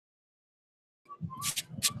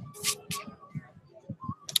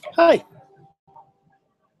Hi.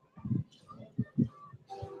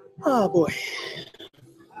 Oh boy.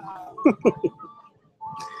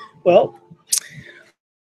 Well,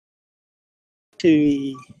 to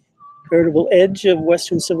the veritable edge of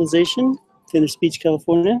Western civilization, Venice Beach,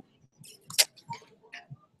 California.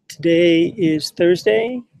 Today is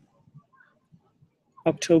Thursday,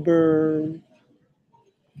 October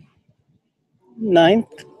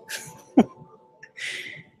 9th.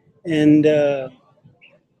 And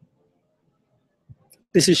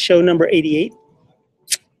this is show number 88.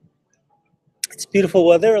 It's beautiful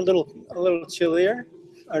weather, a little chillier,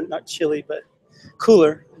 or not chilly, but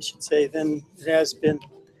cooler, I should say, than it has been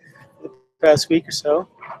the past week or so.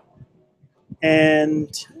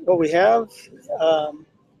 And what we have,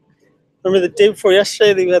 remember the day before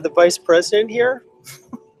yesterday, we had the vice president here?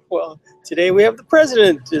 Well, today we have the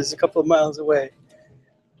president, is a couple of miles away.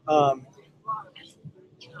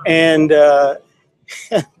 And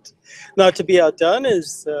not to be outdone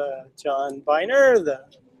is John Biner, the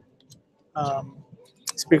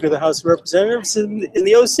Speaker of the House of Representatives in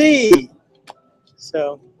the OC.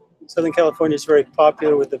 So Southern California is very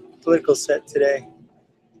popular with the political set today.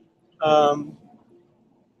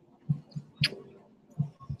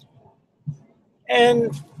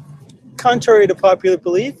 And contrary to popular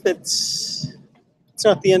belief, it's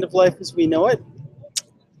not the end of life as we know it.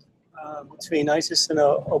 Between ISIS and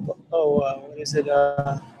what is it?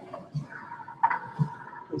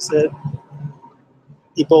 Is it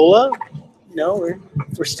Ebola? No,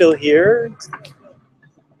 we're still here.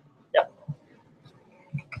 Yeah.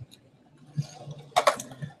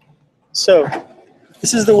 So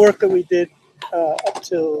this is the work that we did up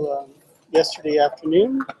till yesterday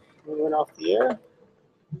afternoon. We went off the air.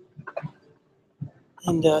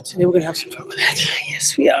 And today we're going to have some fun with that.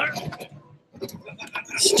 Yes, we are.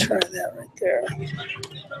 Let's try that right there.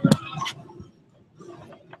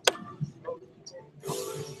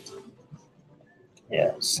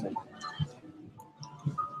 Yes.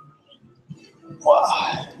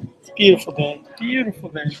 Wow. It's a beautiful day. Beautiful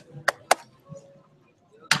day.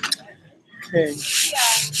 Okay.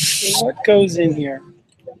 So what goes in here?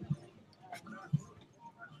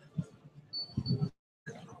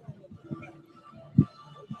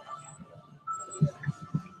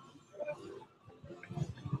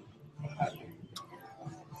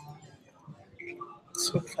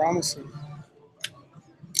 So promising.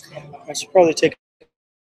 I should probably take it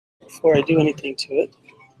before I do anything to it.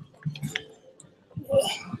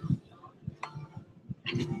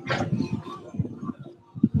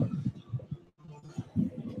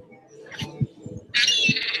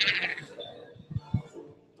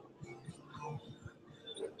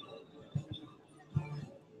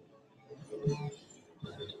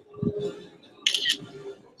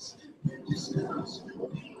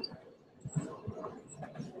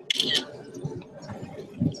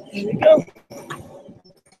 Here we go.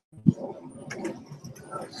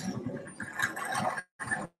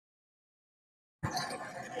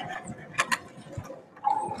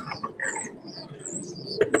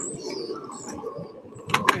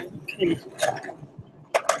 Okay.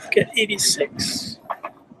 Get 86.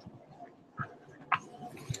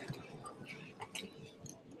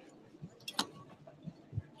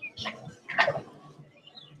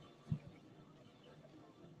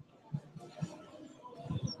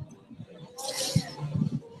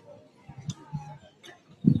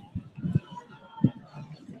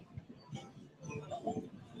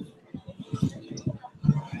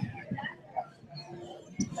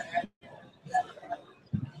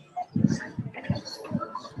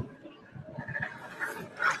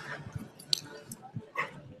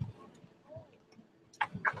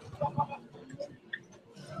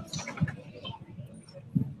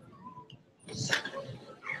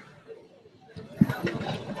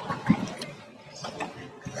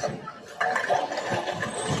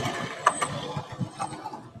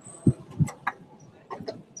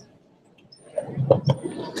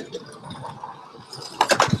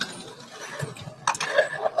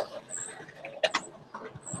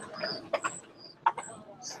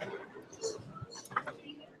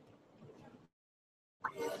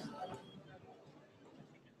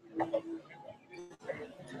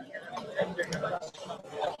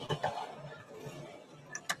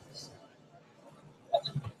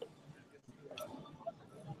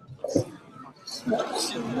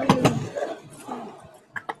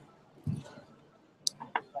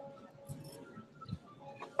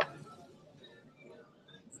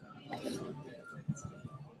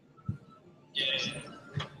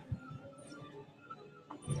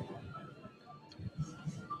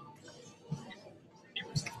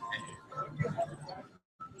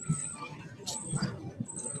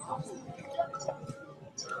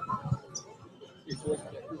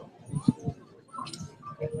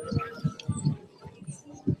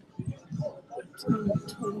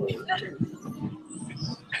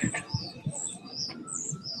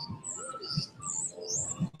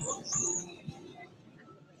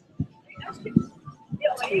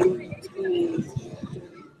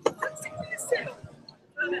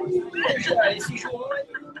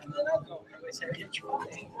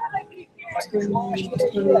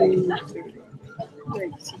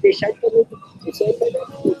 Se deixar de fazer isso aí vai dar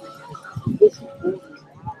tudo.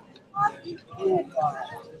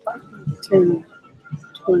 10,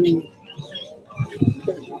 20.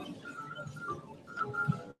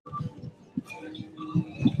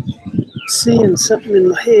 Seeing something in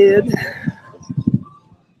my head.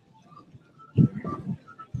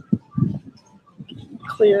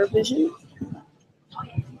 Clear vision.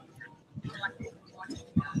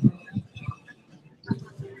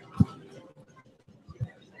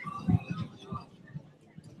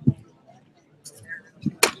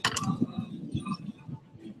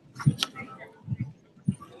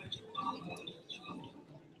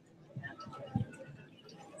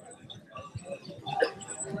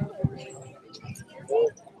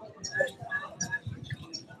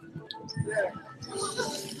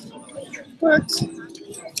 What?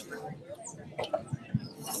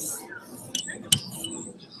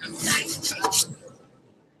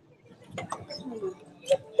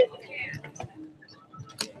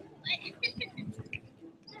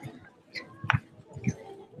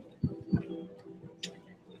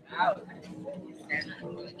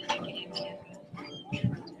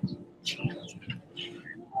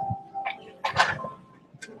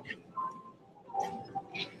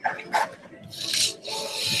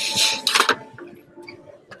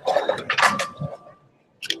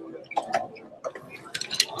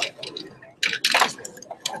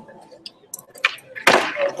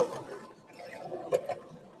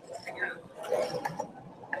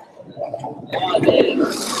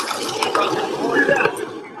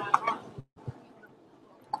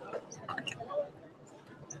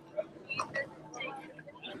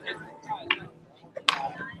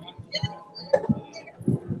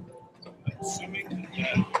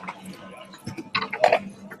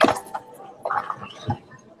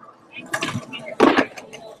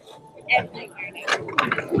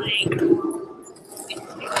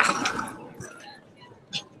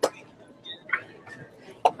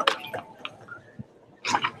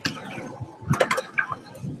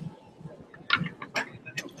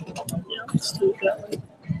 Let's do it that way.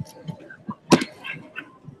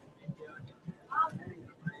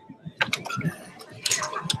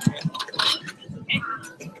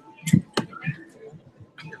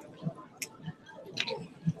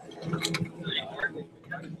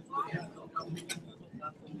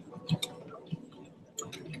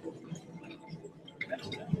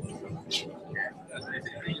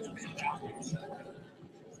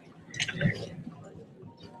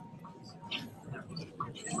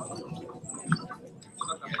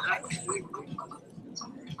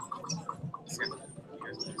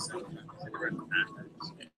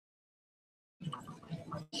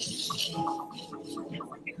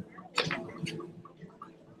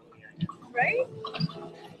 Right?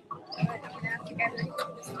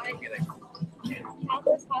 How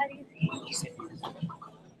those bodies age.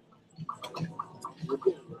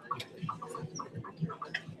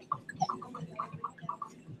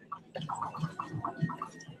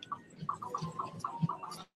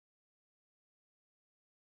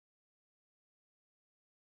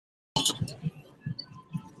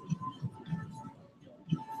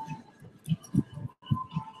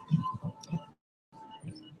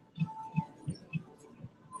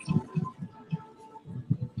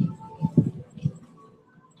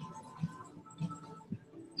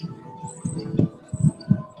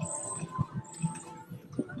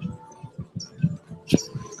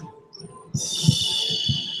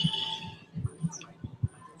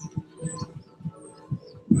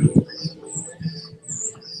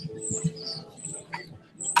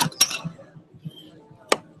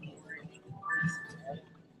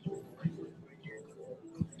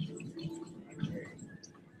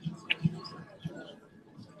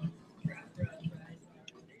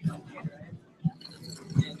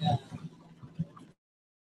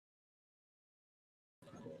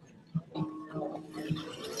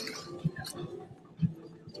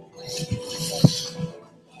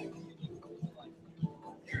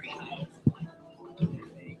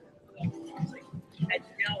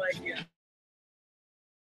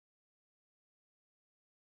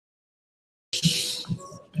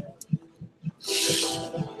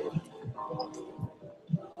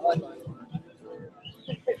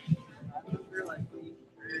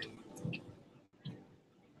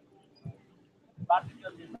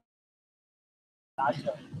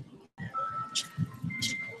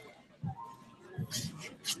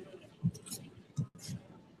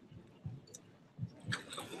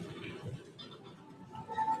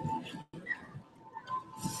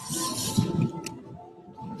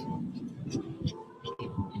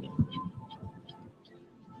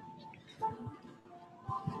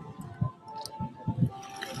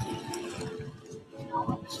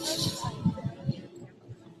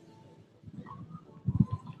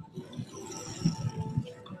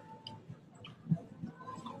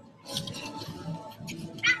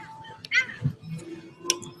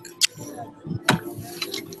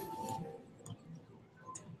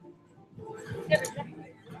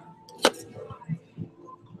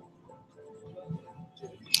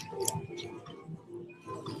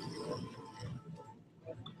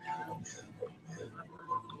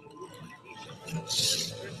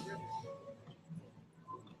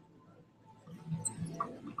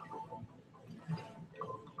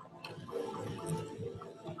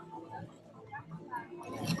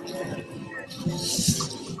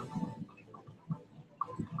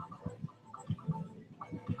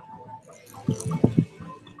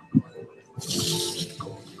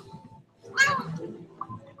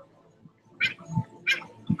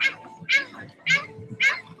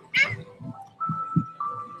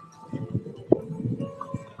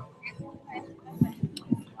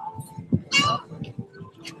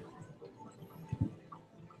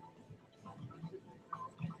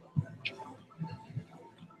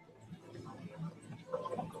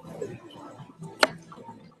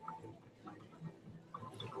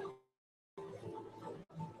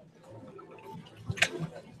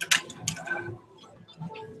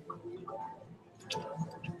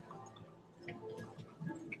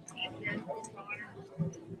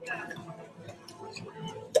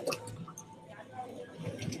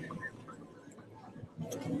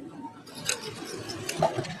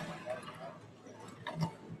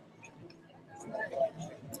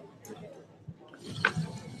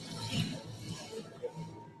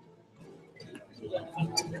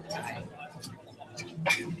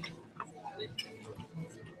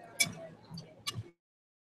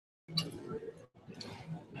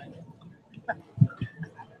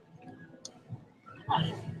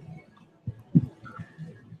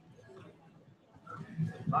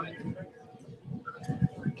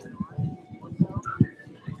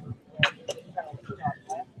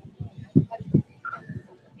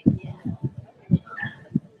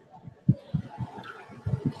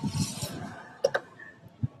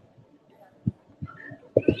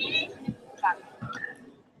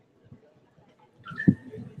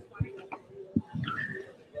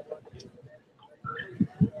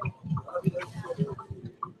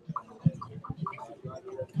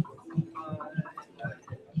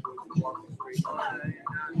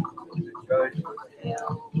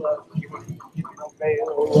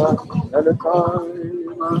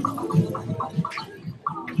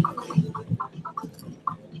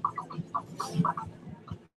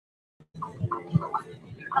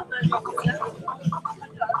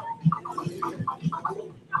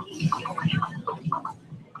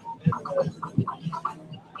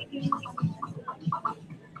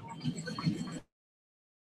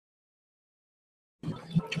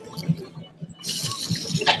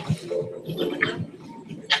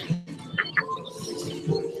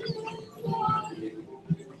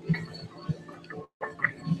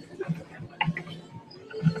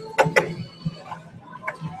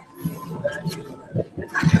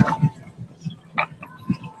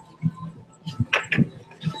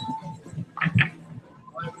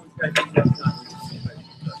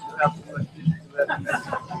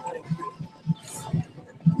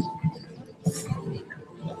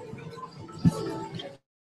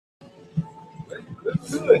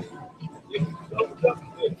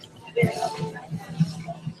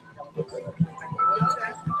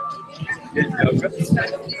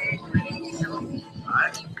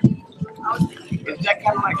 Is that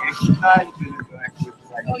kind of like exercise?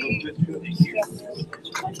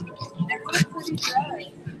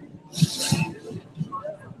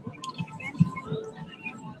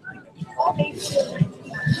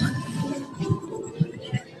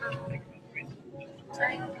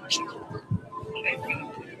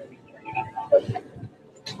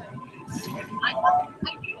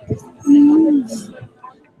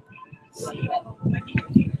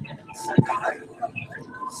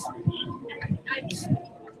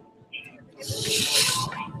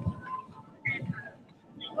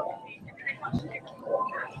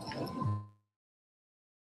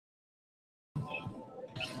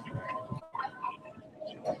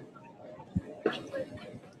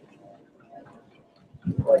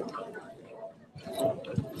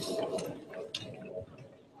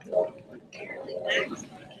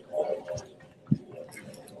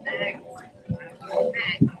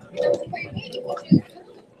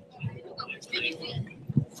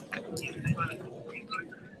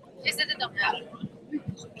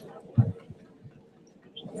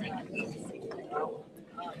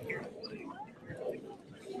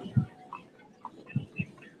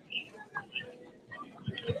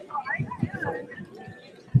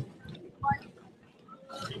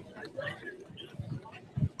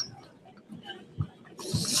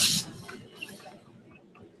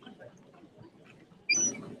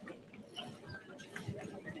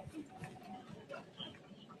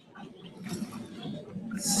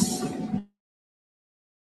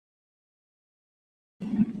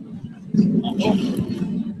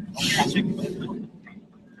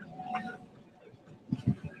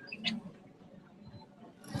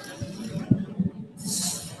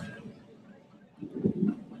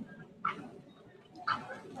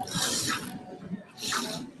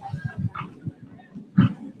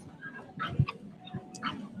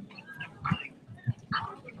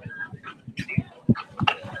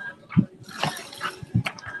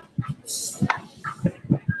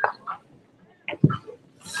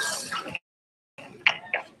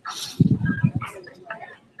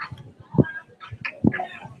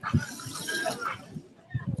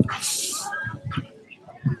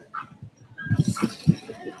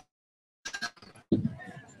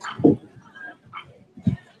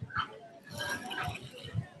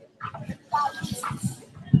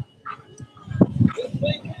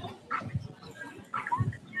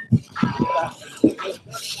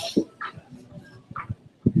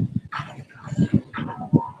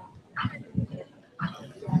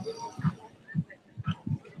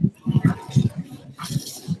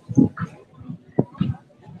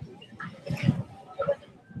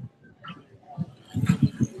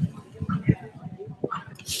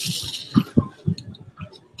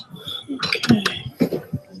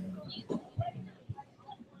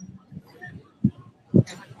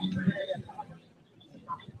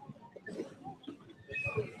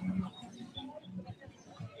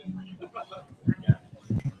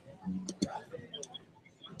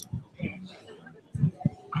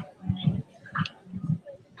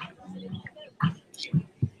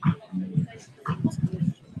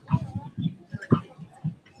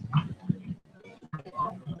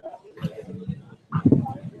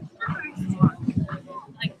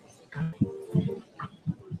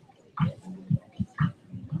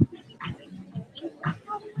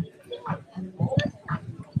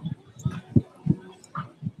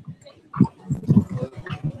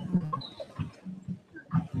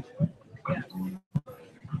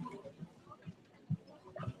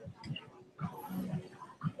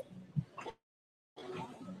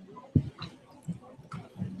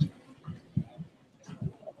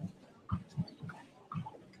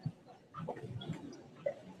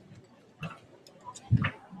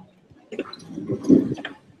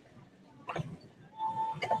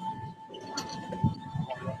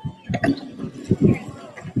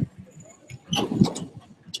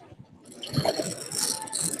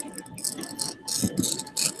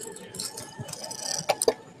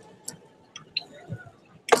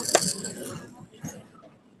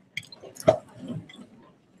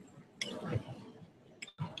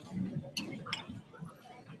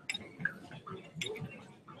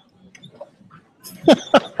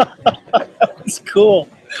 That was cool.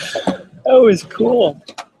 That was cool.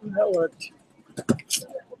 That worked.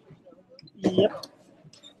 Yep.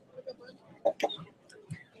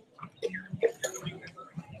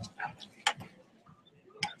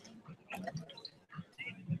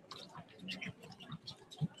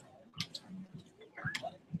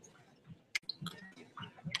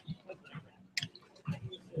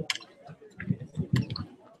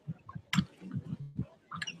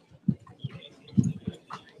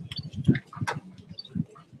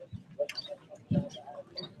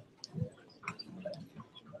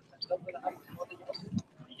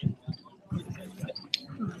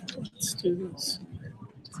 Let's do this.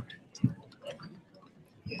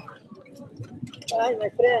 Hi, my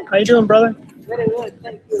friend. How you doing, brother? Very good,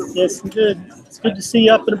 thank you. Yes, I'm good. It's good to see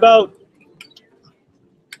you up and about.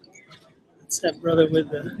 It's that brother with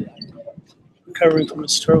the recovering from a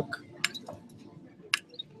stroke.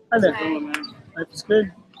 Hi there. Hello, man. Life's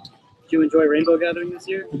good. Did you enjoy Rainbow Gathering this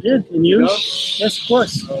year? You did, and you? You go? Yes, of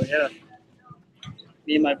course. Oh, yeah.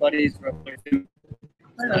 Me and my buddies were up there too.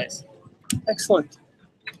 It's nice. Excellent.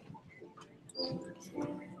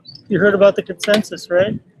 You heard about the consensus,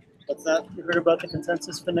 right? What's that? You heard about the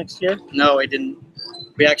consensus for next year? No, I didn't.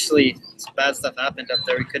 We actually, some bad stuff happened up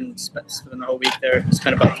there. We couldn't spend the whole week there. We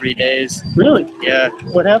spent about 3 days. Really? Yeah.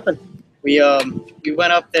 What happened? We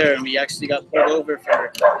went up there and we actually got pulled over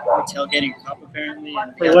for tailgating a cup apparently.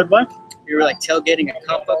 And we, What? we were like tailgating a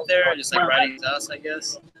cup up there, just like riding his ass, I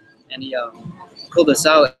guess. And he pulled us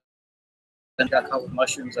out and got caught with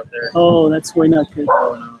mushrooms up there. Oh, that's way not good.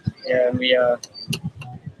 Oh no. Yeah, and we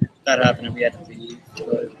that happened and we had to leave.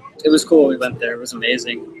 But it was cool. We went there. It was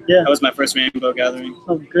amazing. Yeah. That was my first Rainbow Gathering.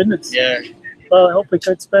 Oh, goodness. Yeah. Well, I hope it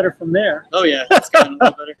gets better from there. Oh yeah, it's gotten a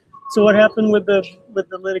little better. So what happened with the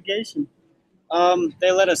litigation?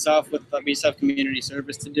 They let us off with we just have community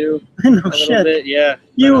service to do No a little shit. bit. Yeah.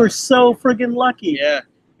 You were so friggin' lucky. Yeah.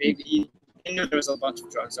 He knew there was a bunch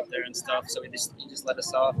of drugs up there and stuff, so he just let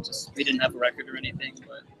us off. Just we didn't have a record or anything,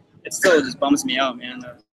 but it still just bums me out, man.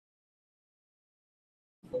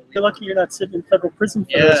 You're lucky you're not sitting in federal prison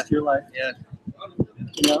for the Yeah. rest of your life. Yeah.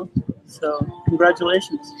 You know? So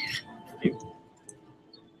congratulations.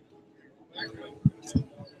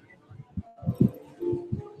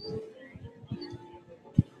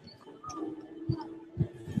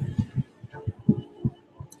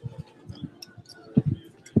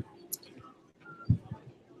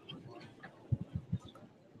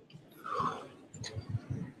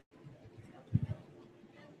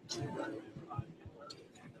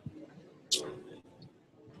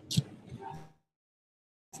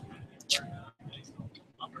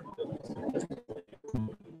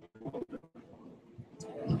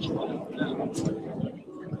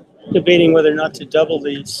 Debating whether or not to double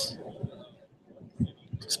these,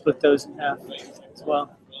 split those in half as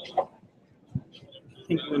well. I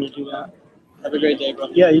think I'm going to do that. Have a great day, bro.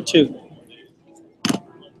 Yeah, you too.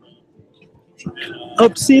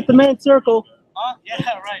 Hope to see you at the main circle. Yeah,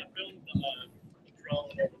 right.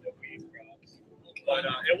 But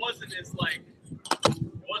it wasn't as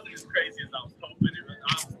crazy as I was hoping.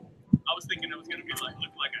 I was thinking it was gonna be look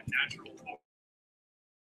like a natural.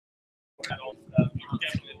 It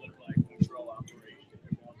definitely looked like a control operation. It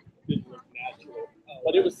didn't look natural,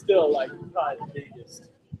 but it was still like probably the biggest,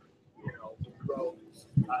 growth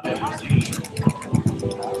I've ever seen.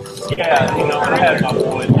 Yeah, I had my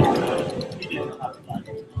boy. He didn't have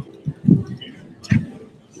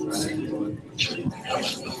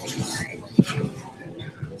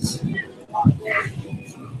Oh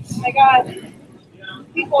my God,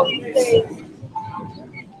 people these days.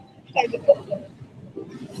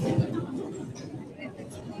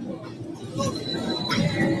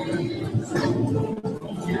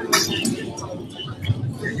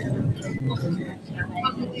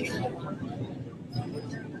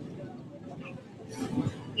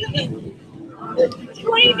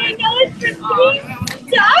 $29 for 3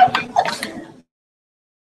 stuff?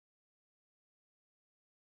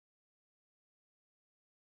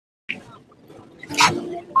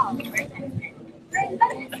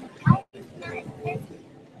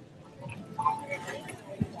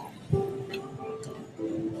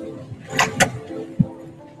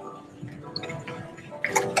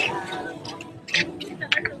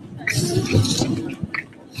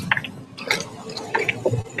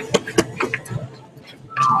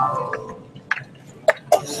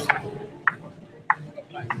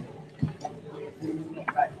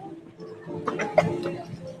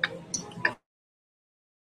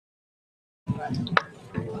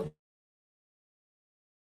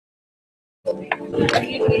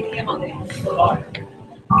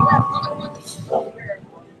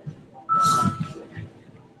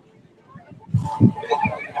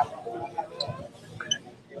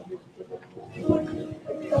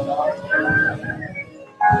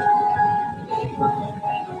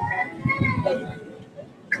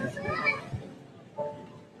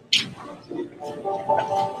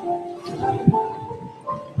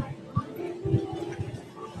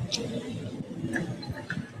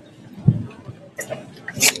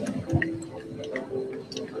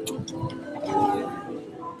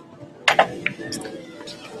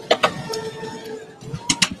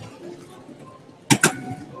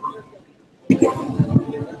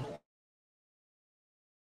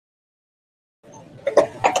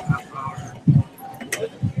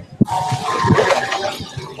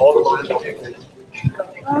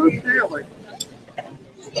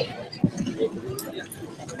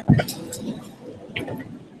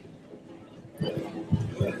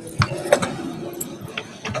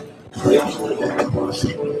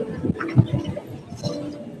 really?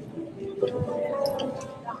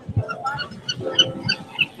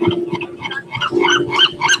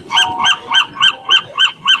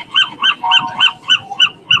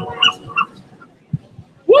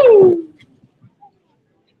 Woo!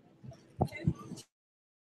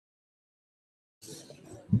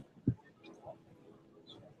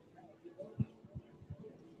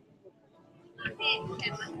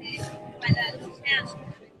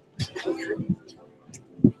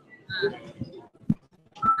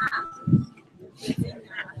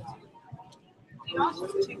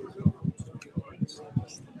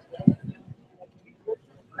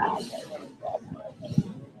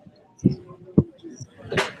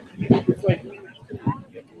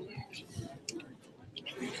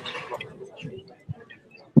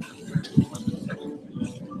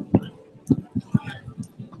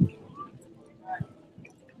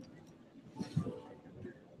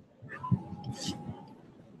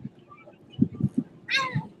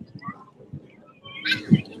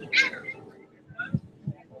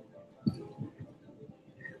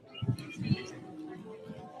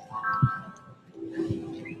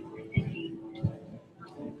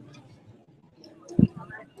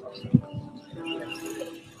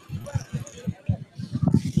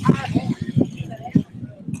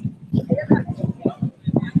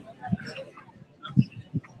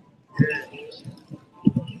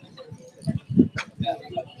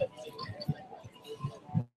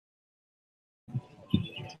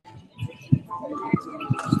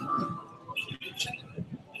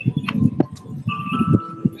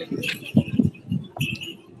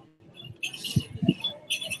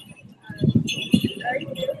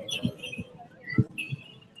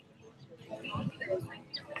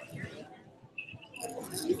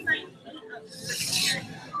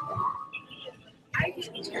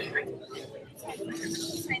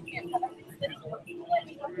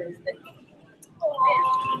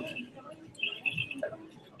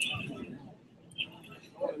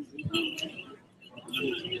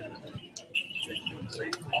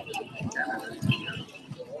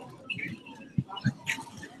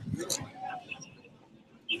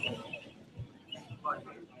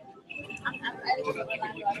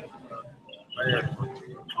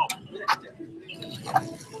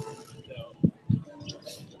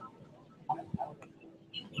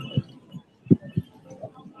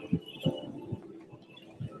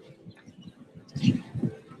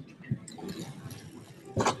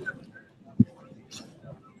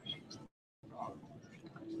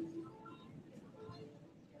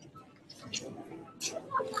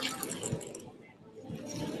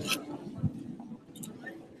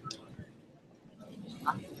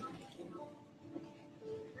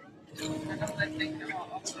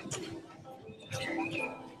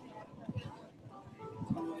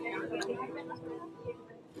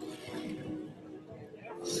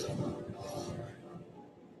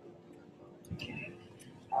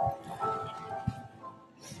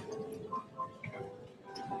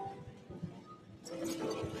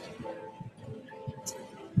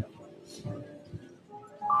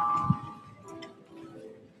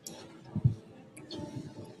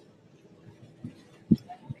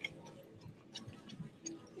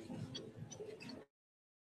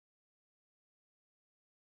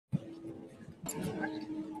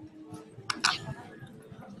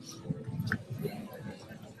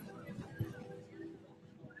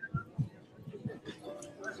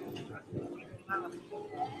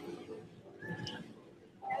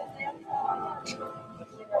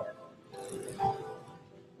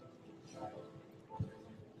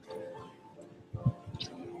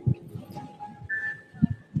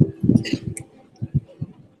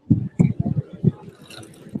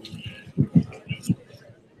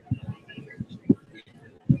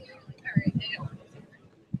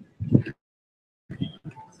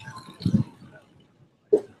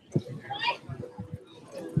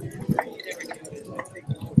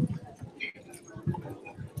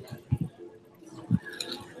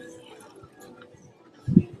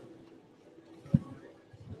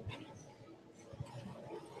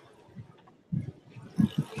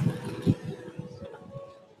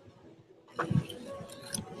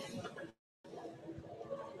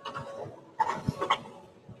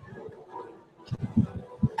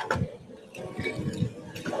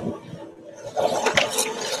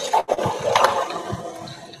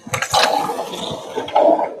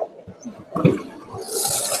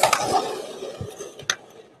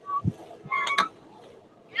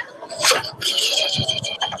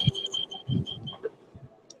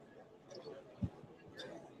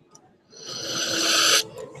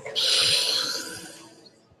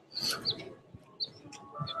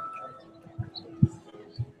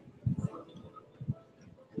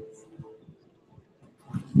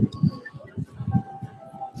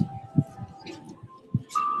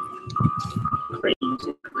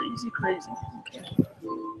 crazy, crazy. Okay.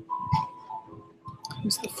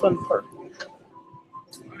 Here's the fun part.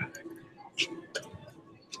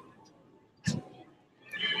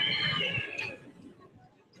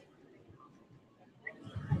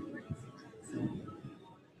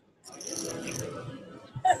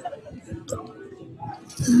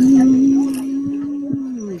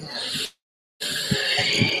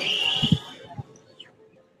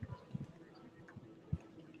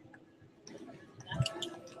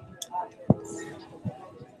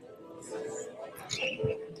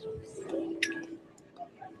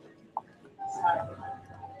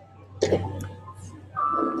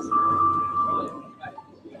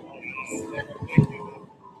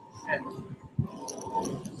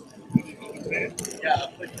 Yeah,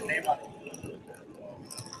 put the name on it.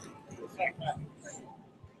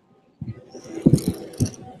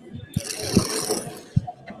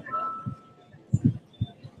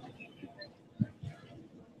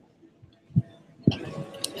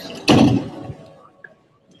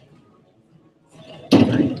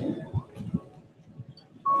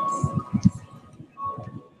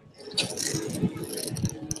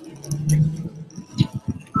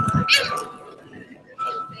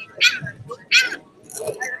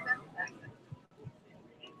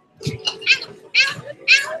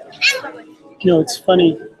 You know, it's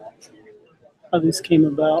funny how this came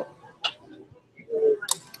about.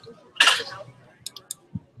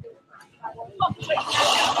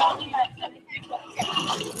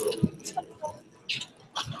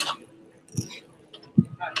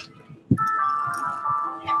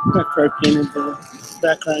 After I painted the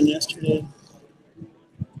background yesterday,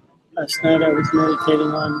 last night I was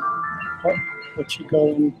meditating on what should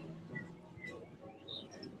go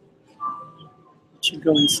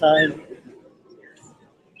inside,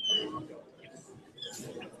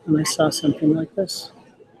 and I saw something like this.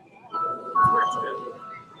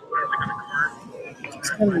 It's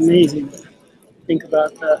kind of amazing to think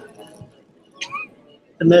about the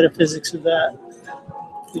metaphysics of that.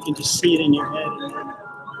 You can just see it in your head, and then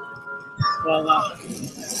voila.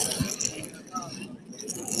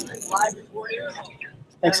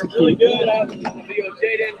 It's really Execute. good. I'm going to be with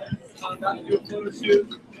Jaden. I'm about to do a photo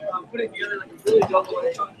shoot. I'm putting together like a really double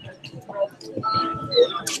A.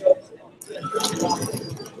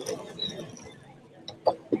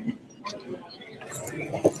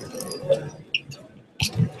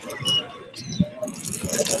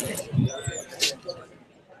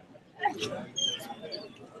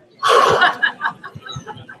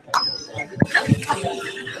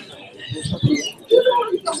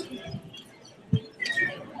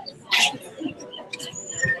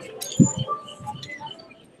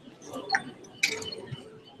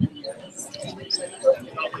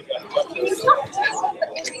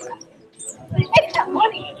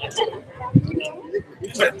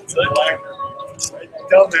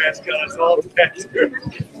 Dumbass got us all tattooed.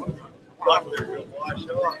 Thought they were going to wash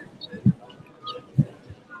off.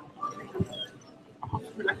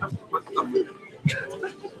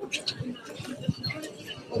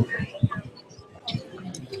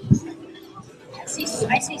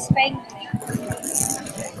 I see Spain.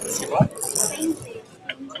 See what? Spain.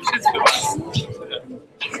 Ich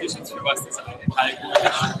jetzt für was das enthalten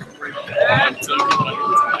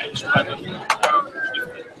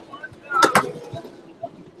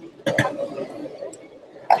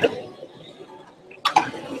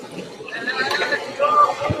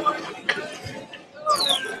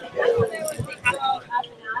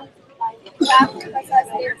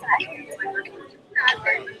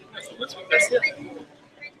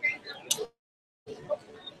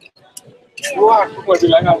Wow, guck mal, wie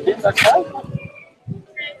lange am Dienstag war.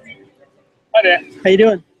 Hi there. How you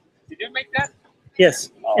doing? Did you make that?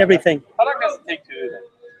 Yes, everything. How long does it take to do that?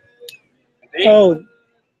 A day? Oh,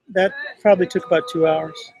 that probably took about 2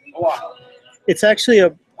 hours. Wow. It's actually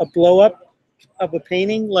a blow up of a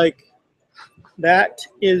painting. Like that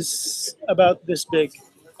is about this big,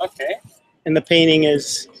 Okay. and the painting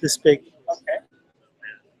is this big. Okay.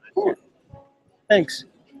 Cool. Thanks.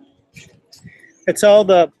 It's all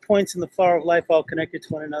the points in the flower of life all connected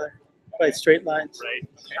to one another by straight lines. Right.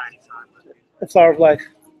 Okay. The flower of life.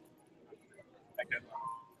 Okay.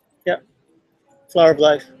 Yep. Flower of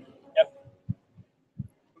life. Yep.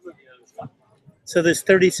 So there's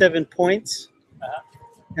 37 points, Uh-huh.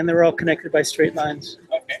 and they're all connected by straight lines.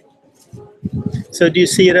 Okay. So do you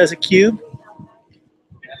see it as a cube?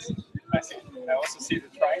 Yes. I see. I also see the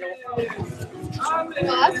triangle.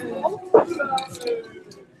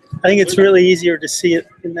 I think it's really easier to see it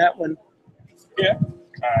in that one, Yeah.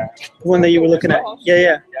 the one that you were looking at. Yeah,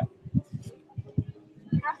 yeah. Yeah.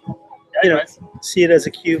 You know, Anyways. see it as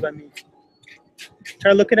a cube, I mean.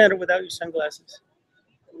 Try looking at it without your sunglasses.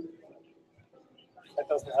 That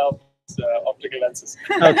doesn't help. It's optical lenses.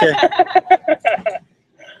 Okay.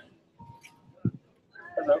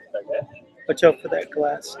 Watch out for that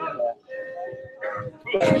glass.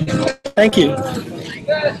 Thank you.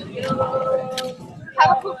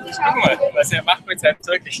 Guck mal, was er macht mit seinem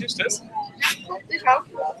Zeug, ist das?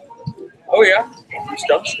 Oh ja, die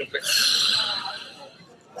Stammschrippe.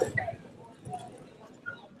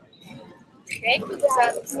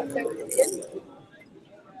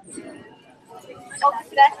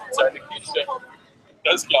 Seine Küche.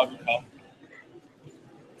 Das glaube ich auch.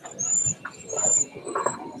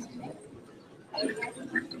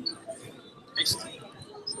 Echt?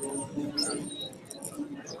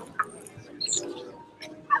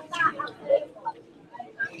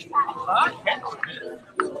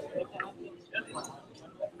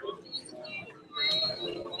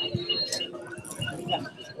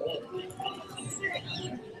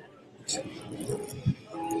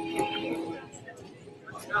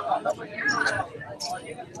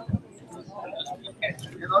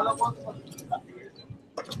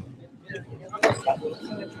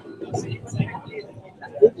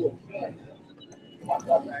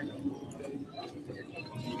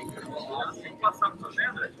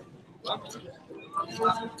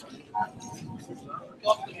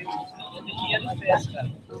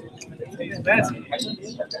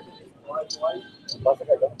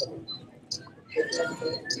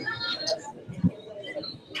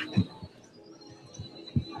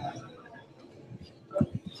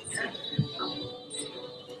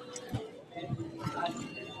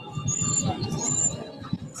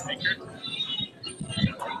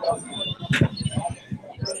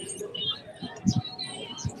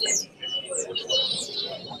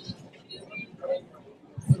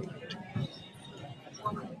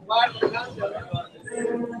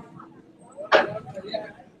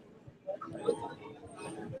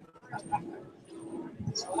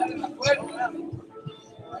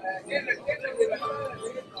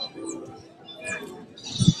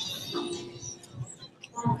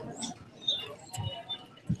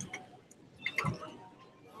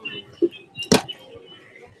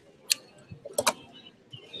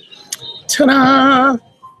 Ta-da!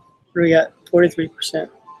 We got 43%.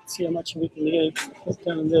 See how much we can get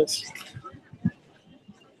done on this.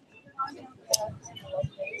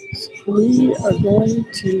 So we are going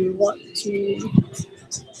to want to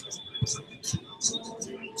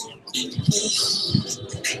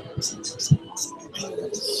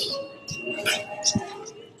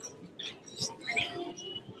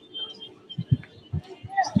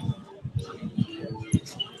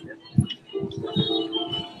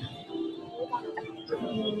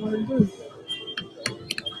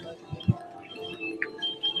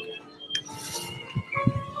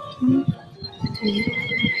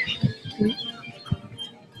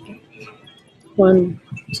One,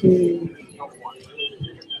 two,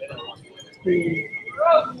 three,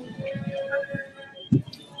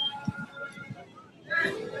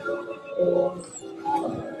 4,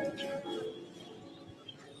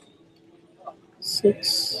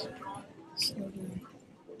 6, 7,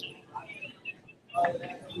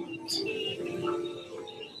 8.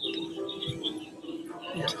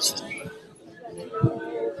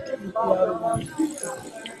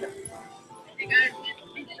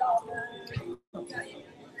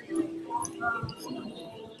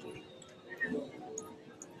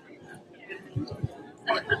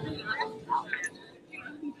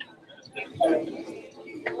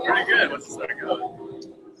 Pretty good. What's the second one?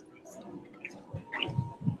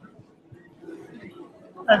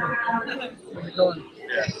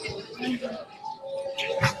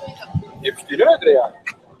 Hüpft Adrian.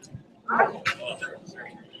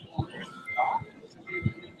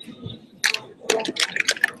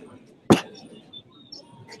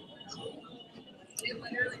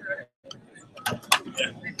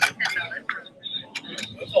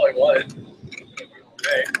 That's all I wanted.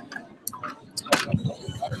 Okay.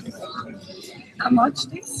 How much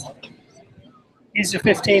this? These are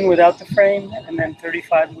 15 without the frame, and then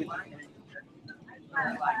 35 with the frame.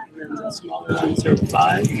 And then the smaller ones are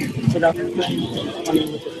 5 without the frame,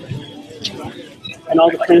 20 with the frame. And all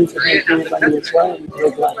the frames are being painted by me as well in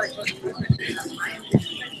real glass.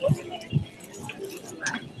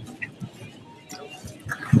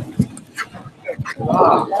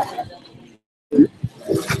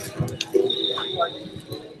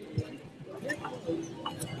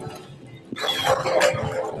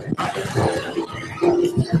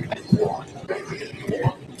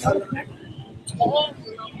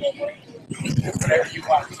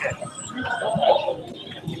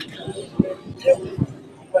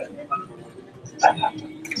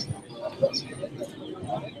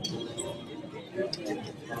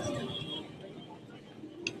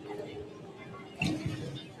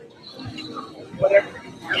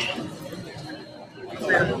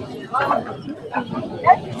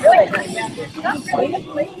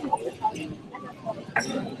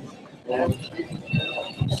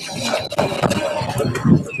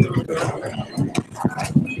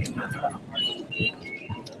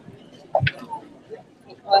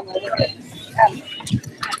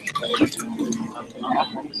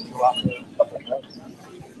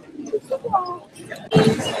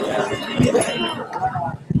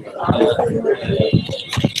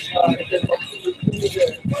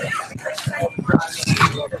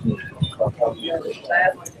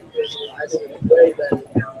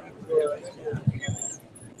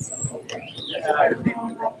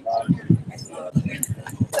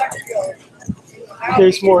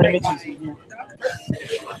 There's more images in here.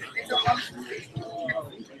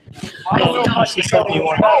 See something you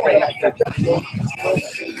want to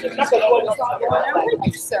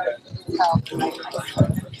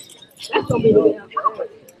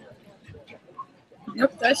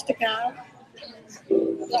Nope, touch the cow.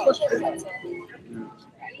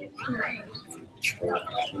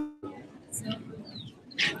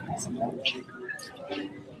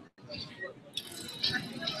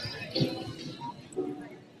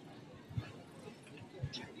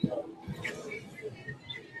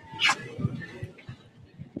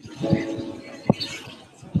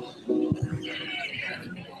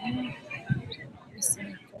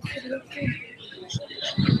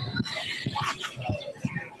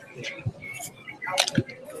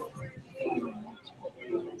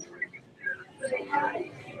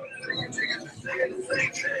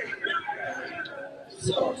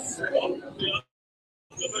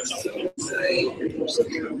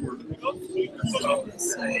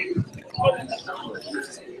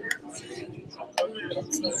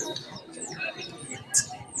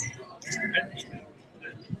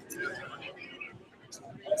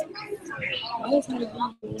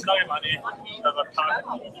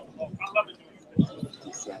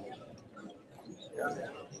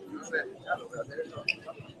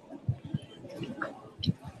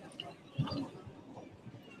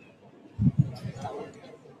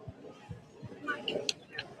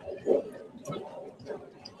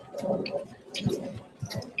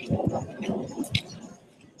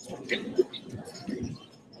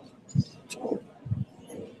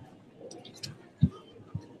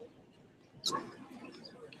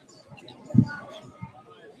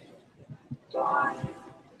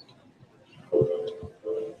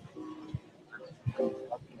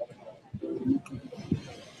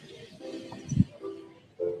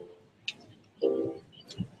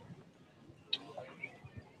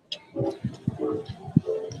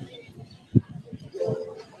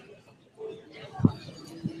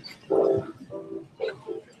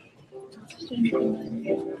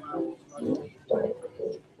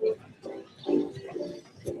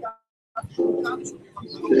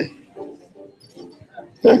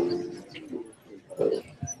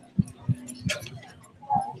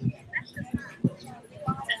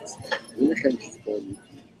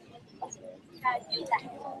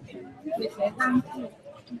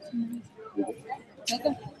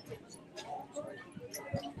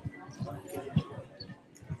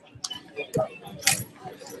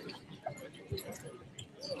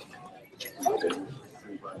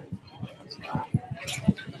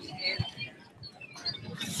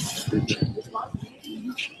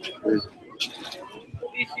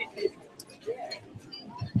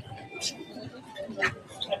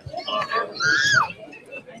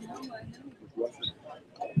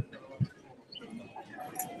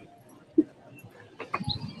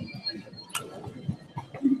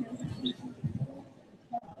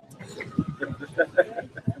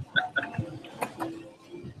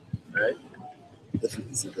 Right? This is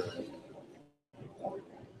the cigar.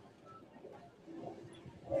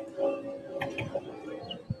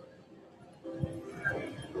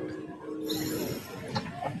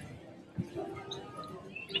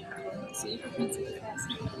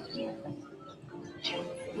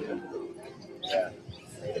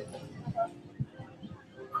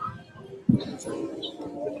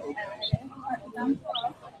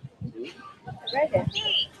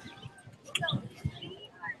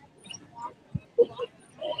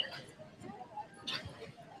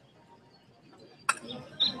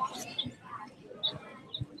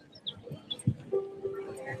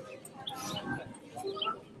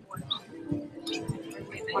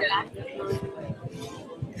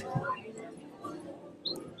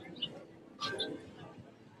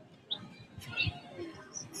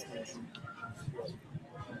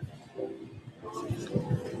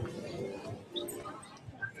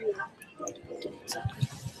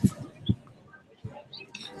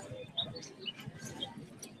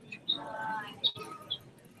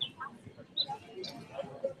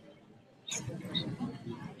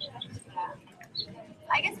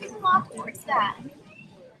 that?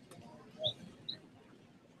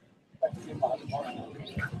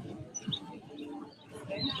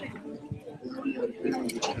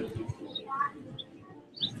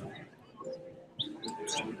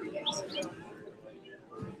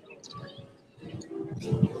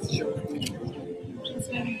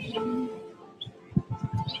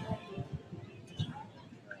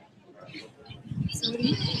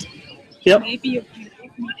 Sorry. Yep. Maybe you can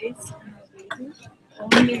give me this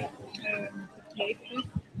only the paper.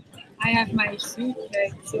 I have my suit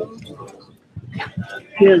bag, so.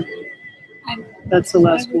 Yeah, And that's the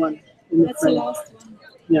last one. In the that's the frame. last one.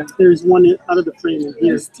 Yeah, there's one out of the frame in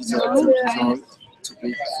here. Yes, these are too tall, too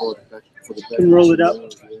big for the back. For the back. Can roll it up. Yeah,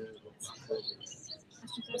 that's the problem.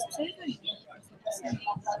 Hast du das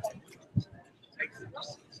selber?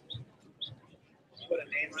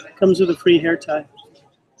 Comes with a free hair tie.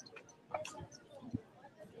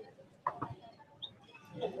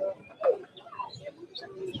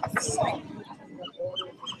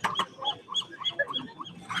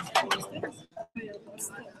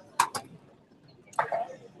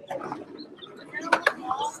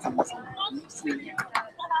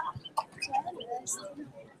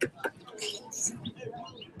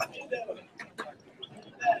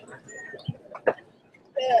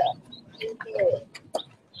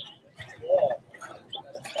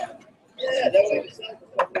 Yeah, that way the sun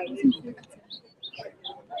comes out.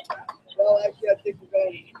 Well, actually, I think we're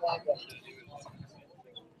going to Chicago.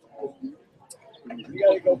 We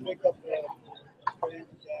got to go pick up the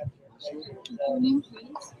Name,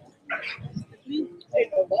 please.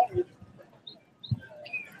 Hey, no money.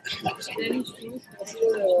 Very good.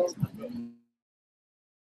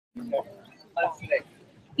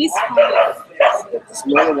 This one. The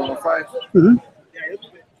smaller one, 5. Mm-hmm.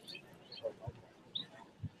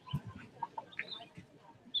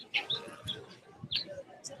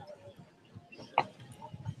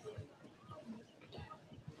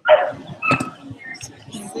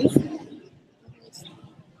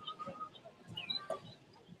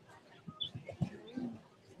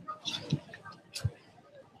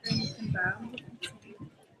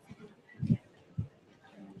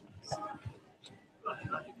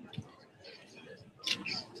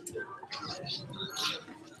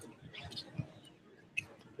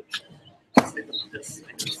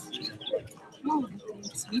 Oh,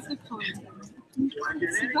 it's beautiful.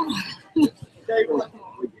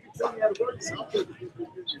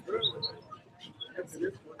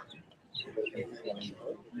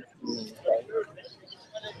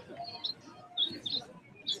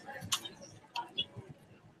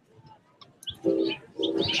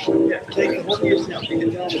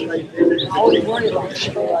 I always worry about it.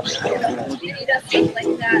 He does things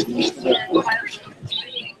like that.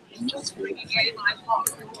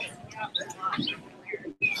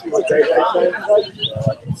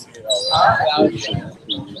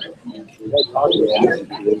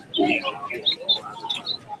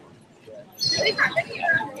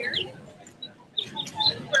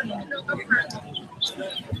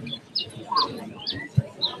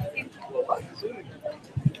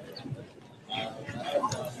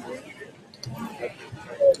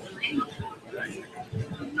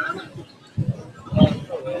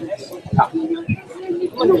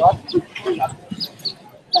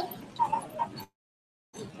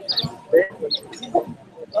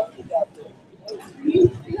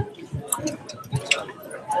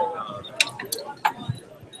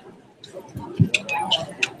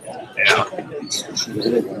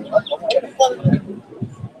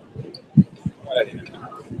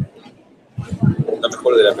 La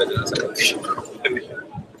mejor de la playa, no sé.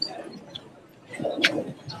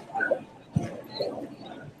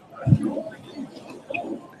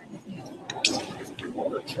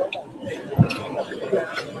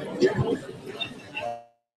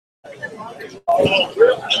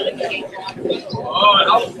 Oh,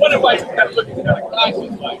 and I was wondering why you kept looking at the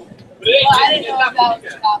glasses like. But it Well, I didn't know if that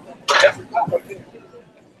was stopping.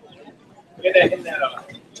 in that,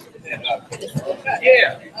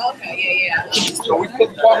 yeah. Okay, yeah. So we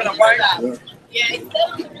put walking on bike. Yeah, it's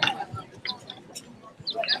still.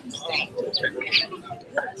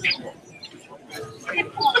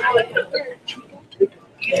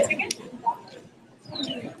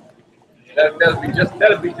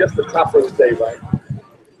 That'll be just the top of the day, right?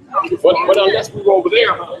 But unless we go over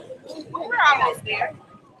there, huh? We're almost there.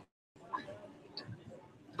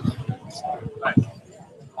 Right.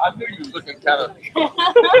 I knew you was looking kind of.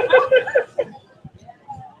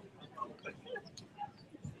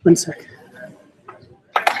 One sec.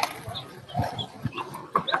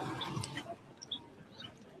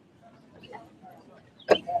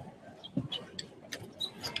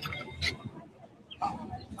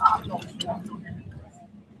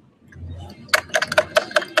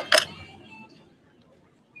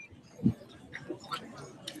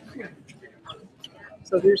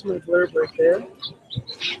 So here's my blurb right there.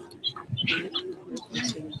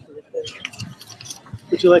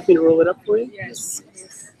 Would you like me to roll it up for you? Yes.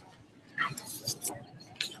 Yes.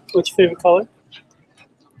 What's your favorite color?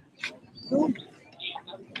 For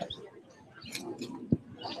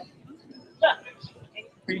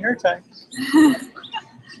your hair tie.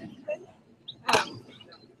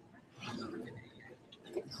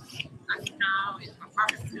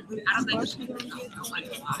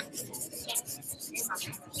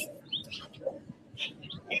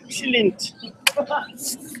 Excellent.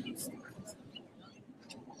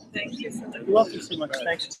 Thank you so much. You're welcome so much.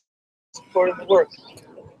 Thanks for supporting the work.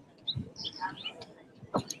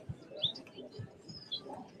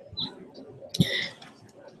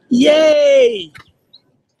 Yay!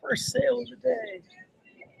 First sale of the day.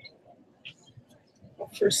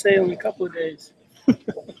 First sale in a couple of days.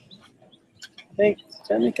 Thanks.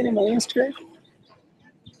 Did I make any money yesterday?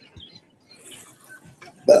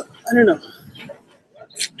 But I don't know.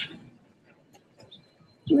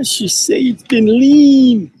 Let's just say it's been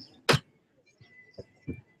lean,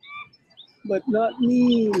 but not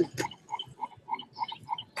mean.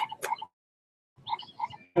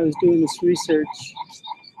 I was doing this research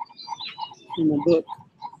in my book,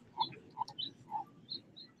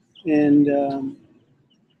 and I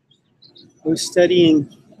was studying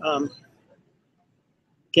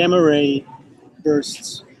gamma ray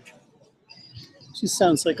bursts. Just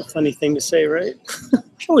sounds like a funny thing to say, right?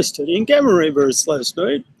 I was studying gamma ray bursts last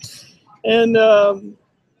night, and I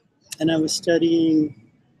was studying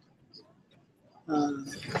the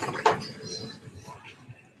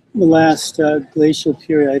last glacial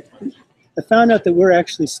period. I found out that we're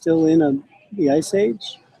actually still in the ice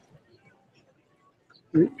age.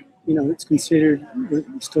 You know, we're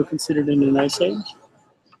still considered in an ice age,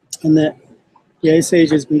 and that the ice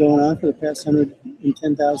age has been going on for the past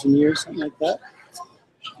 110,000 years, something like that.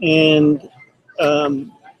 And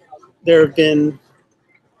there have been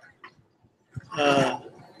I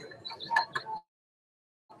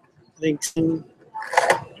think some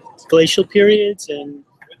glacial periods, and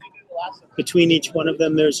between each one of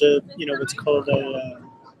them there's what's called an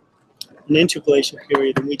interglacial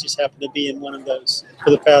period, and we just happen to be in one of those. For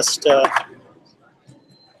the past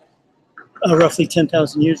roughly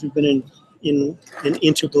 10,000 years we've been in an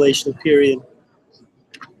interglacial period.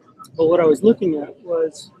 But what I was looking at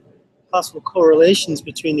was possible correlations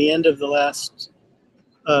between the end of the last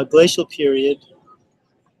glacial period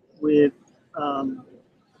with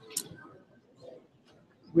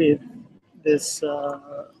this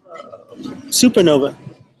supernova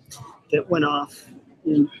that went off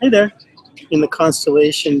in the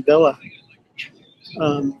constellation Vela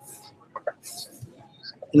in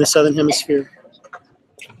the southern hemisphere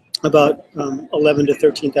about 11 to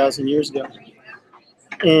 13,000 years ago.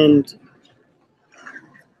 And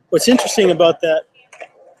what's interesting about that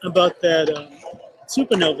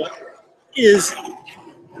supernova is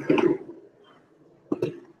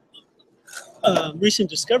recent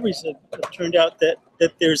discoveries have turned out that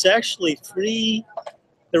there's actually the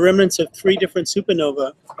remnants of three different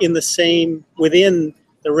supernova within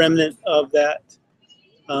the remnant of that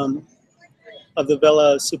of the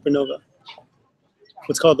Vela supernova.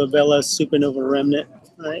 What's called the Vela supernova remnant,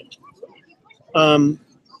 right?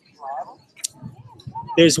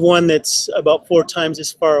 There's one that's about 4 times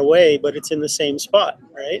as far away, but it's in the same spot,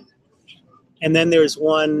 right? And then there's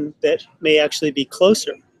one that may actually be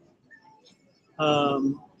closer,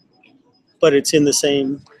 but it's in the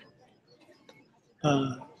same,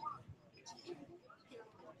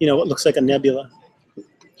 what looks like a nebula.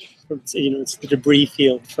 It's the debris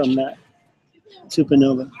field from that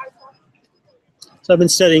supernova. So I've been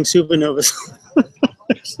studying supernovas.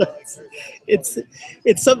 So it's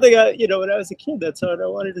something when I was a kid, that's what I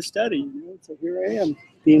wanted to study. So here I am,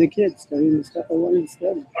 being a kid, studying the stuff I wanted to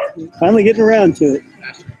study. Finally getting around to it.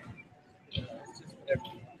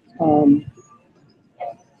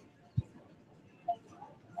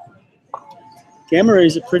 Gamma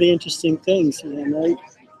rays are pretty interesting things, right?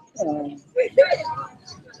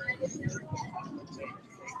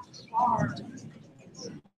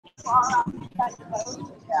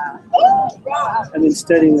 I've been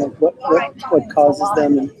studying what causes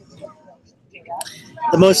them, and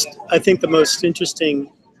I think the most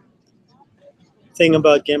interesting thing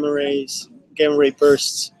about gamma ray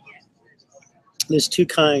bursts, there's 2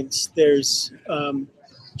 kinds. There's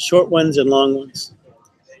short ones and long ones,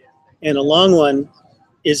 and a long one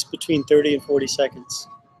is between 30 and 40 seconds,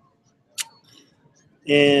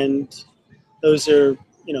 and those are,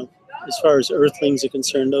 as far as Earthlings are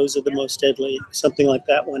concerned, those are the most deadly. Something like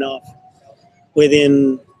that went off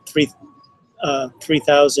within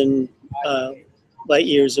 3,000 light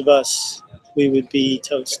years of us, we would be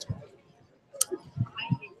toast.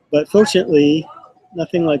 But fortunately,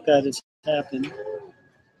 nothing like that has happened,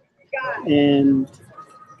 and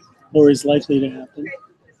or is likely to happen.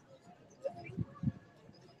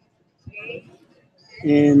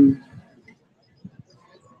 And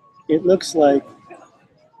it looks like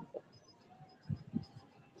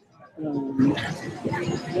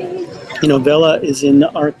Vela is in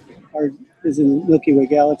our is in the Milky Way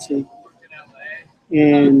galaxy,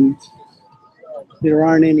 and there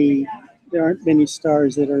aren't many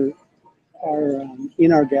stars that are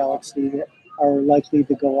in our galaxy that are likely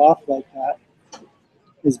to go off like that,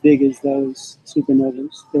 as big as those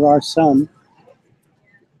supernovas. There are some.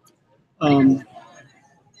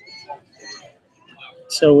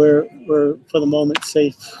 So we're for the moment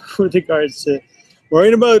safe with regards to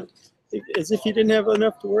worrying about, as if you didn't have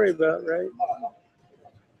enough to worry about, right?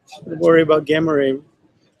 Worry about gamma ray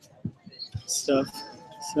stuff.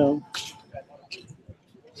 So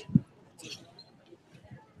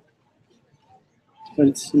but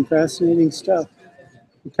it's some fascinating stuff.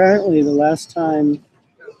 Apparently, the last time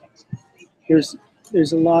there's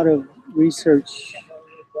a lot of research,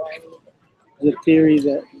 the theory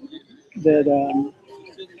that there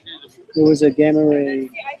was a gamma ray.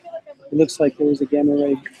 It looks like there was a gamma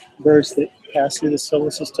ray burst that passed through the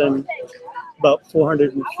solar system about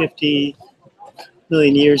 450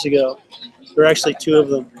 million years ago. There were actually two of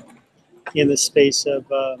them in the space of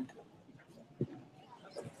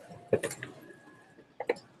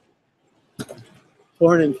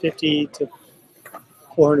 450 to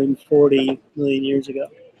 440 million years ago.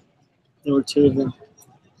 There were two of them,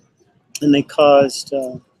 and they caused.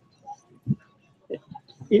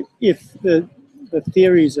 If the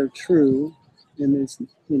theories are true, and there's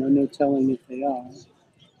no telling if they are.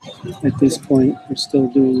 At this point, we're still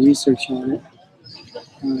doing research on it,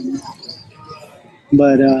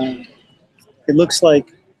 but it looks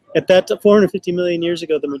like at that 450 million years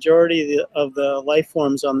ago, the majority of the life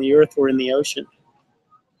forms on the Earth were in the ocean,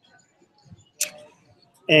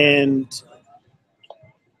 and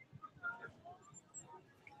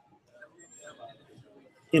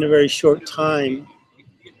in a very short time,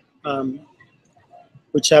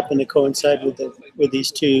 which happened to coincide with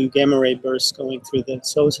these two gamma ray bursts going through the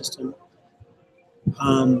solar system.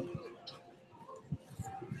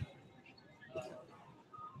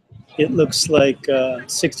 It looks like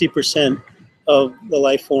 60% of the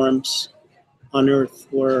life forms on Earth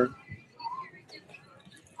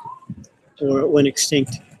went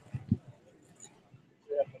extinct.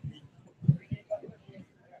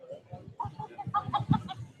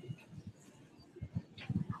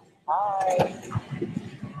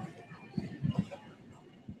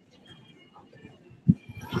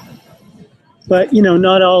 But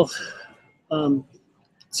not all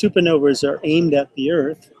supernovas are aimed at the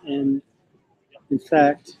Earth, and in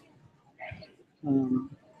fact,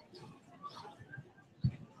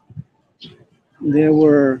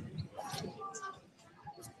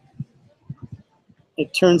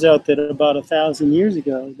 it turns out that about 1,000 years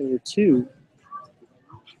ago, there were two.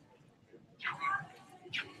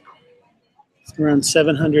 Around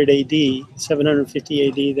 700 AD, 750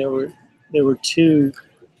 AD, there were two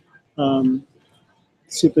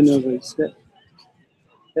supernovas that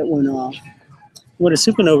went off. What a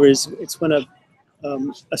supernova is, it's when a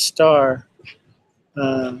star,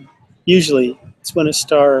 usually it's when a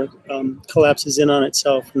star collapses in on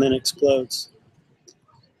itself and then explodes.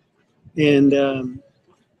 And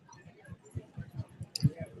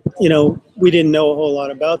we didn't know a whole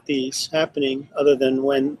lot about these happening other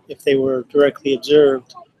than if they were directly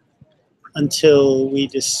observed, until we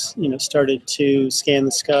just started to scan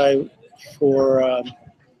the sky for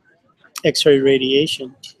X-ray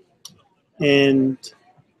radiation. And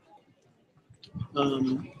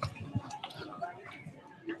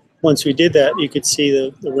once we did that, you could see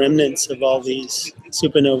the remnants of all these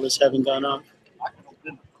supernovas having gone off.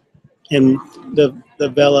 And the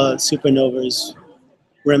Vela supernova's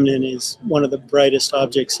remnant is one of the brightest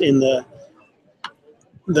objects in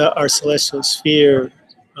our celestial sphere,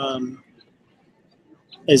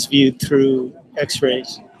 as viewed through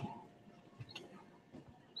X-rays.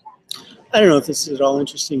 I don't know if this is at all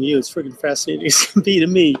interesting to you. It's freaking fascinating as can be to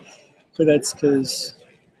me, but that's because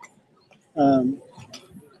I'm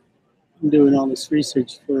doing all this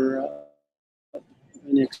research for my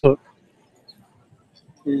next book,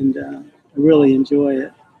 and I really enjoy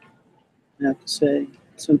it. I have to say,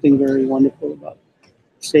 something very wonderful about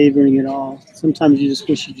savoring it all. Sometimes you just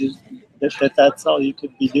wish that's all you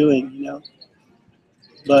could be doing,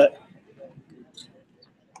 But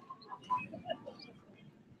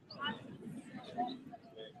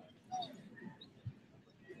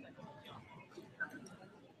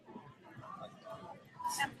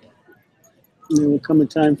And there will come a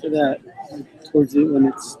time for that, towards it when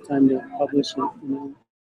it's time to publish it. You know,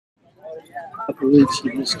 a couple of weeks,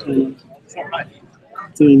 you're just kind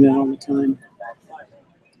of doing that all the time.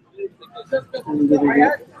 And getting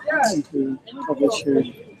it into a publisher.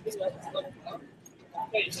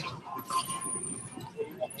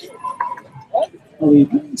 I'll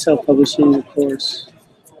be self-publishing, of course,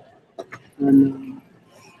 on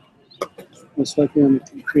most likely on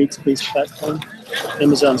the CreateSpace platform.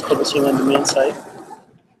 Amazon's publishing on demand site.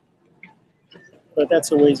 But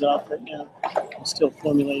that's a ways off right now. I'm still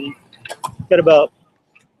formulating. Got about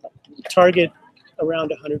target around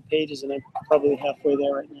 100 pages, and I'm probably halfway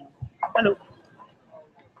there right now. I know.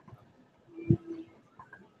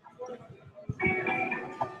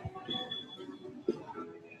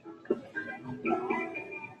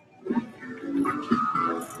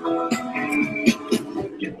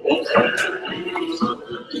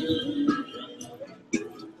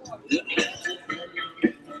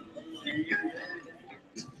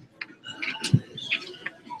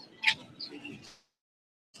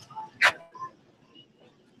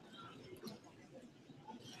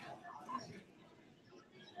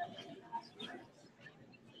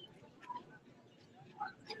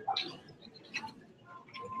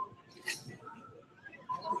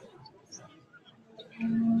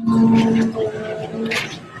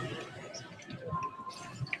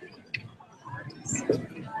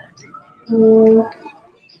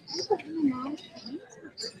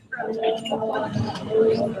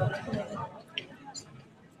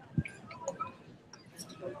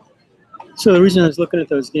 So the reason I was looking at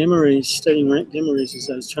those gamma rays, studying gamma rays, is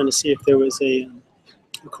I was trying to see if there was a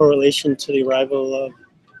correlation to the arrival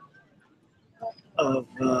of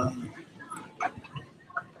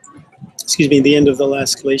the end of the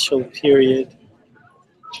last glacial period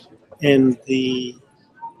and the,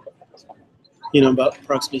 about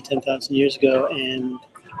approximately 10,000 years ago, and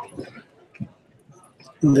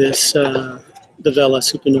this, the Vela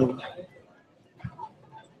supernova.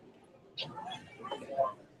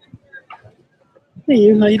 Hey,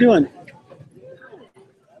 you, how you doing?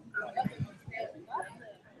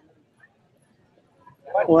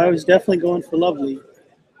 Well, I was definitely going for lovely.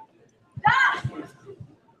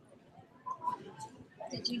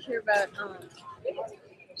 Did you hear about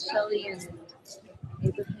Shelley and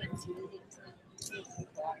Abraham's meetings?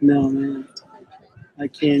 No, man. I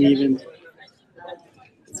can't even.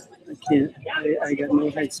 I can't. I got no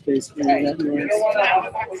headspace for that noise.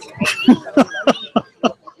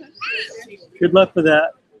 Good luck with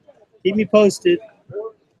that. Keep me posted.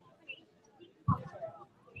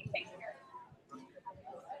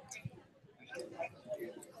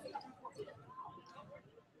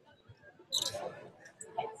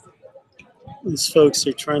 These folks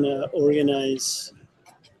are trying to organize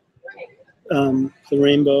the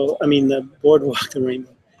rainbow. I mean, the boardwalk, the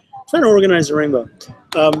rainbow. Trying to organize the rainbow.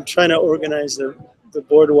 Trying to organize the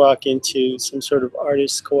boardwalk into some sort of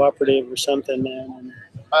artist cooperative or something, man. And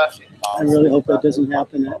I really hope that doesn't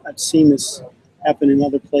happen. I've seen this happen in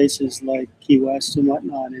other places like Key West and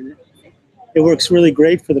whatnot, and it works really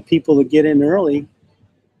great for the people to get in early,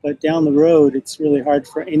 but down the road, it's really hard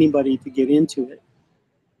for anybody to get into it.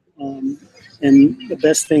 And the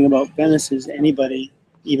best thing about Venice is anybody,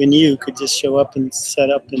 even you, could just show up and set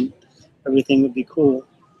up, and everything would be cool.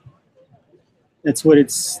 That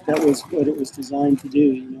was what it was designed to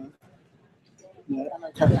do,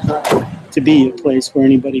 to be a place where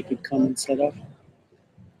anybody could come and set up.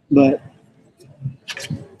 But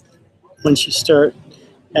once you start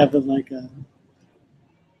having like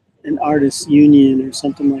an artist union or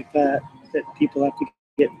something like that people have to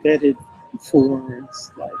get vetted for,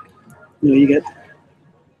 it's like, you get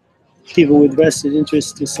people with vested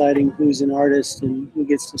interest deciding who's an artist and who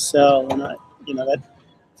gets to sell, and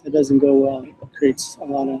that doesn't go well. It creates a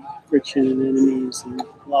lot of friction and enemies and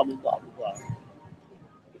blah, blah, blah, blah, blah.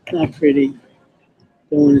 Not pretty.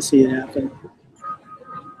 Don't want to see it happen.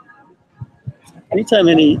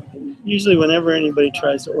 Usually whenever anybody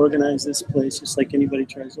tries to organize this place, just like anybody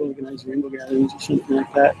tries to organize rainbow gatherings or something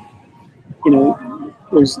like that,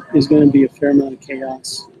 there's going to be a fair amount of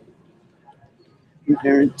chaos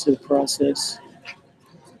inherent to the process.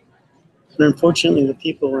 And unfortunately, the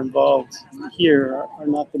people involved here are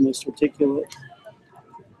not the most articulate.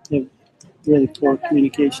 They have really poor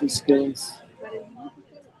communication skills.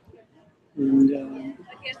 And a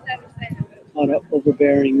lot of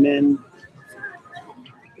overbearing men.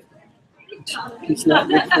 It's not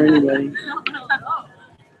good for anybody.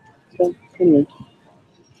 So, anyway.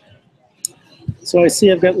 So I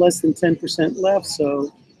see I've got less than 10% left,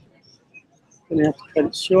 so I'm going to have to cut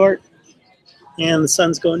it short. And the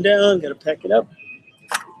sun's going down, got to pack it up.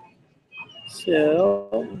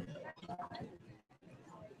 So,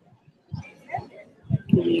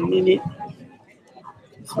 give me a minute.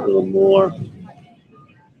 Just a little more.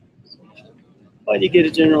 But you get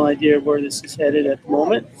a general idea of where this is headed at the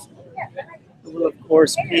moment. We'll of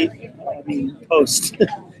course post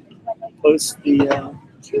post the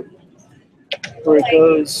where it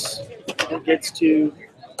goes, where it gets to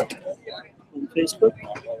on Facebook,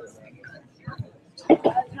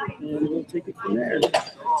 and we'll take it from there.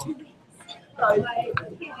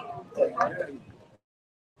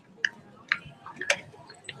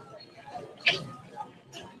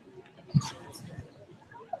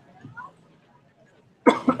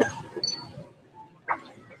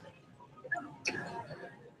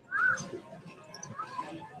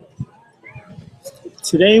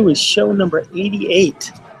 Today was show number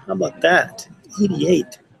 88. How about that?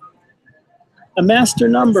 88. A master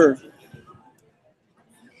number.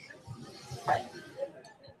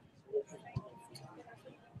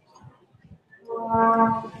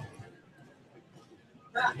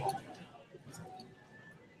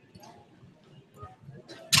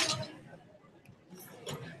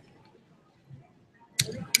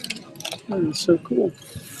 That is so cool.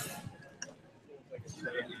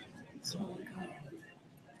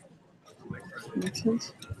 Makes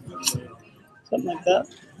sense? Something like that.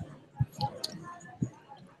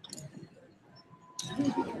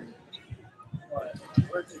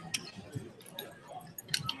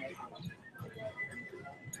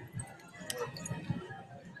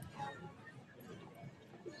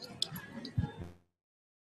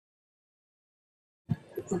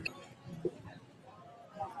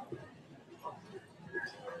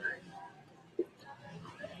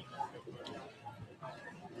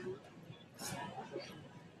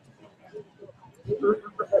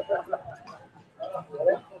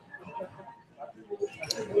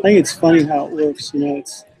 I think it's funny how it works. You know,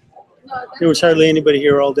 there was hardly anybody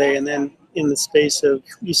here all day, and then in the space of,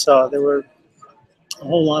 you saw, there were a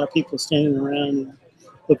whole lot of people standing around and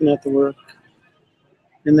looking at the work,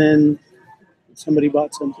 and then somebody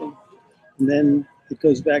bought something, and then it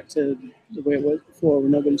goes back to the way it was before, where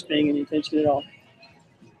nobody's paying any attention at all.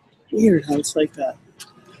 Weird how it's like that.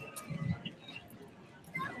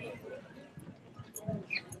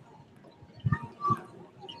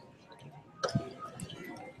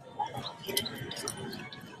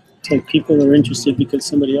 It's like people are interested because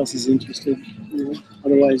somebody else is interested. You know?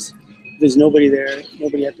 Otherwise, if there's nobody there,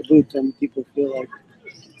 nobody at the booth, then people feel like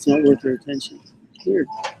it's not worth their attention. Weird.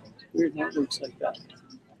 Weird how it works like that.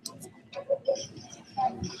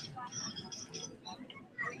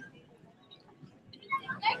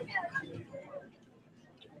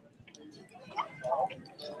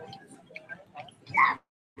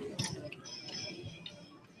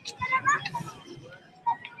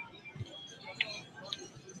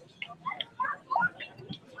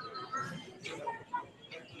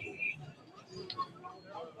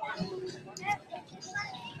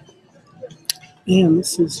 Man,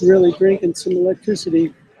 this is really drinking some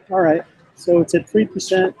electricity. All right, so it's at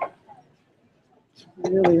 3%. I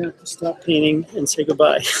really have to stop painting and say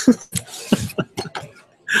goodbye.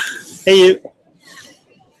 Hey, you.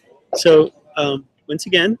 So, once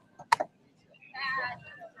again,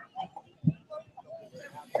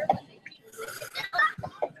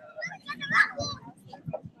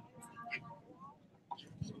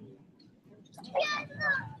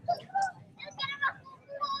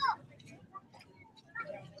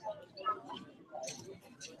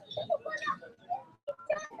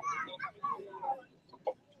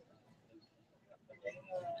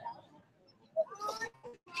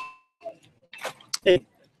 hey,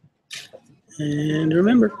 and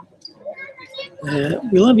remember,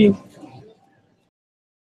 we love you.